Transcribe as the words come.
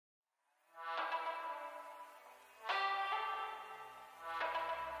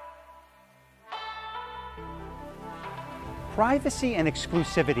Privacy and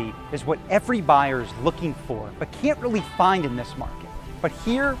exclusivity is what every buyer is looking for, but can't really find in this market. But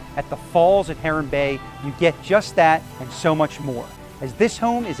here at the Falls at Heron Bay, you get just that and so much more. As this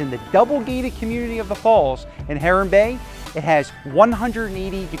home is in the double-gated community of the Falls in Heron Bay, it has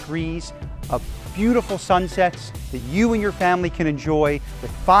 180 degrees of beautiful sunsets that you and your family can enjoy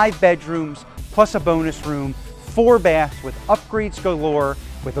with 5 bedrooms, plus a bonus room, 4 baths with upgrades galore,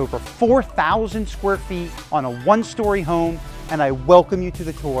 with over 4,000 square feet on a 1-story home, and I welcome you to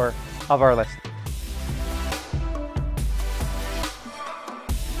the tour of our listing.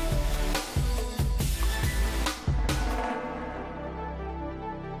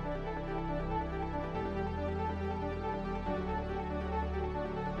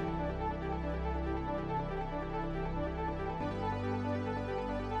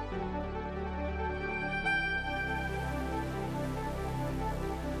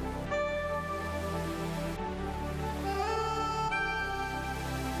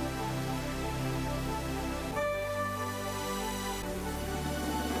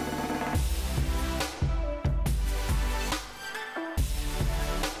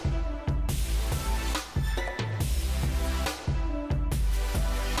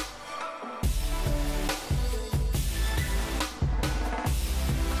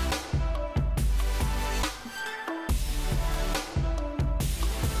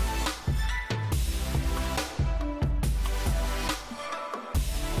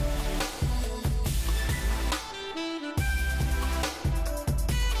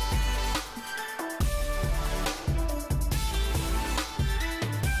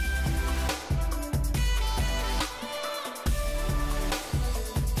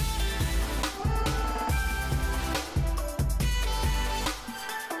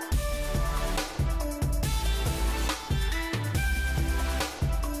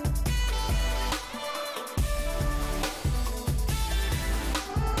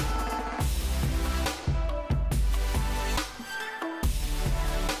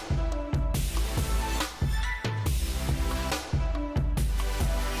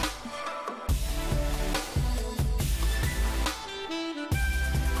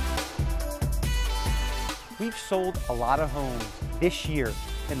 We've sold a lot of homes this year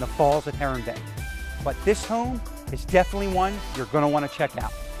in the Falls at Heron Bay, but this home is definitely one you're going to want to check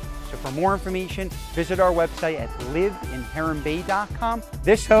out. So for more information, visit our website at liveinheronbay.com.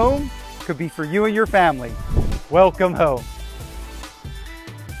 This home could be for you and your family. Welcome home.